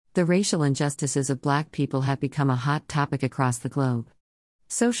The racial injustices of Black people have become a hot topic across the globe.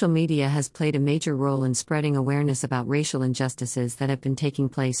 Social media has played a major role in spreading awareness about racial injustices that have been taking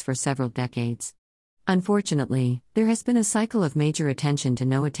place for several decades. Unfortunately, there has been a cycle of major attention to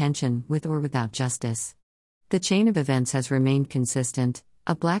no attention, with or without justice. The chain of events has remained consistent: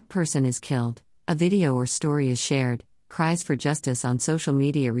 a Black person is killed, a video or story is shared, cries for justice on social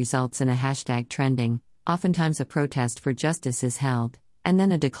media results in a hashtag trending, oftentimes a protest for justice is held, and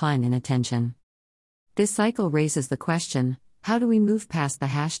then a decline in attention. This cycle raises the question: how do we move past the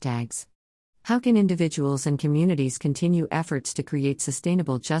hashtags? How can individuals and communities continue efforts to create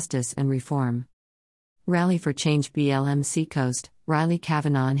sustainable justice and reform? Rally for Change BLM Seacoast, Riley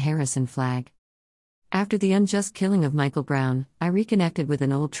Kavanaugh and Harrison Flagg. After the unjust killing of Michael Brown, I reconnected with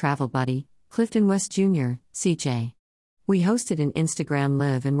an old travel buddy, Clifton West Jr., CJ. We hosted an Instagram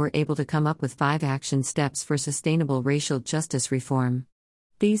Live and were able to come up with 5 action steps for sustainable racial justice reform.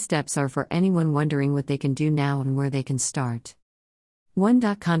 These steps are for anyone wondering what they can do now and where they can start. 1.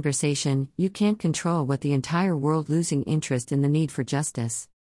 Conversation: you can't control what the entire world losing interest in the need for justice.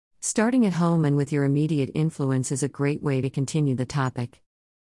 Starting at home and with your immediate influence is a great way to continue the topic.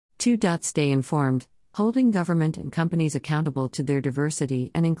 2. Stay informed: holding government and companies accountable to their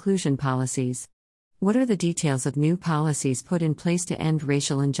diversity and inclusion policies. What are the details of new policies put in place to end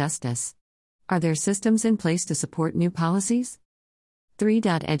racial injustice? Are there systems in place to support new policies? 3.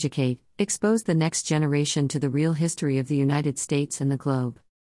 Educate: expose the next generation to the real history of the United States and the globe.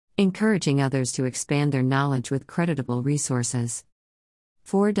 Encouraging others to expand their knowledge with creditable resources.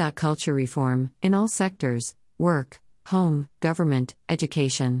 4. Culture reform: in all sectors, work, home, government,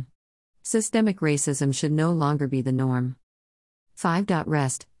 education. Systemic racism should no longer be the norm. 5.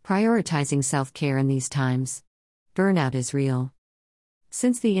 Rest: prioritizing self-care in these times. Burnout is real.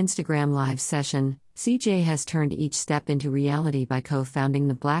 Since the Instagram Live session, CJ has turned each step into reality by co-founding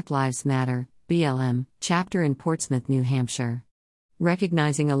the Black Lives Matter, BLM, chapter in Portsmouth, New Hampshire.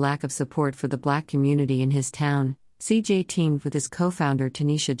 Recognizing a lack of support for the Black community in his town, CJ teamed with his co-founder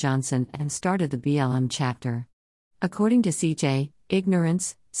Tanisha Johnson and started the BLM chapter. According to CJ,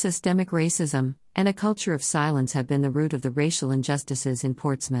 ignorance, systemic racism, and a culture of silence have been the root of the racial injustices in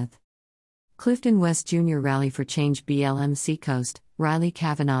Portsmouth. Clifton West Jr. Rally for Change BLM Seacoast, Riley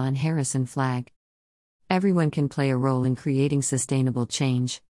Kavanaugh and Harrison Flagg. Everyone can play a role in creating sustainable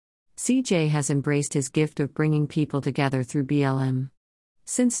change. CJ has embraced his gift of bringing people together through BLM.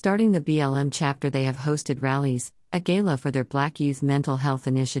 Since starting the BLM chapter, they have hosted rallies, a gala for their Black Youth Mental Health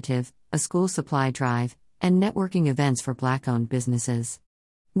Initiative, a school supply drive, and networking events for Black-owned businesses.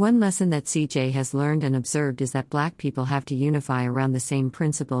 One lesson that CJ has learned and observed is that Black people have to unify around the same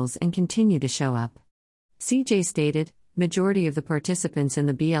principles and continue to show up. CJ stated, "Majority of the participants in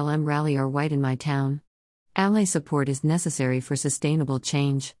the BLM rally are white in my town. Ally support is necessary for sustainable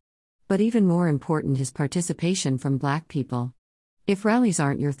change. But even more important is participation from Black people. If rallies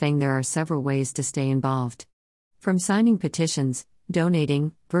aren't your thing, there are several ways to stay involved. From signing petitions,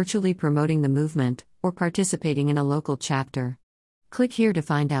 donating, virtually promoting the movement, or participating in a local chapter. Click here to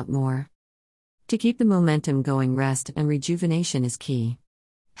find out more." To keep the momentum going, rest and rejuvenation is key.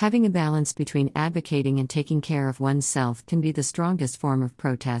 Having a balance between advocating and taking care of oneself can be the strongest form of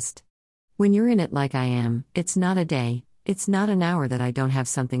protest. When you're in it like I am, it's not a day, it's not an hour that I don't have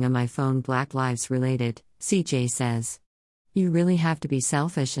something on my phone Black Lives related, CJ says. You really have to be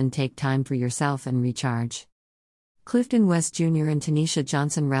selfish and take time for yourself and recharge. Clifton West Jr. and Tanisha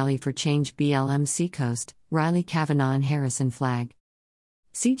Johnson Rally for Change BLM Seacoast, Riley Kavanaugh and Harrison Flagg.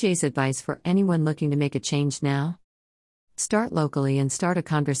 CJ's advice for anyone looking to make a change now? Start locally and start a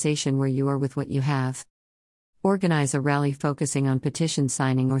conversation where you are with what you have. Organize a rally focusing on petition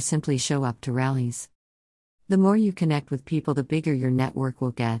signing or simply show up to rallies. The more you connect with people, the bigger your network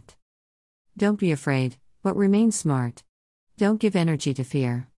will get. Don't be afraid, but remain smart. Don't give energy to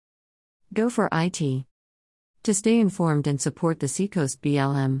fear. Go for IT. To stay informed and support the Seacoast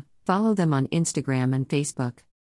BLM, follow them on Instagram and Facebook.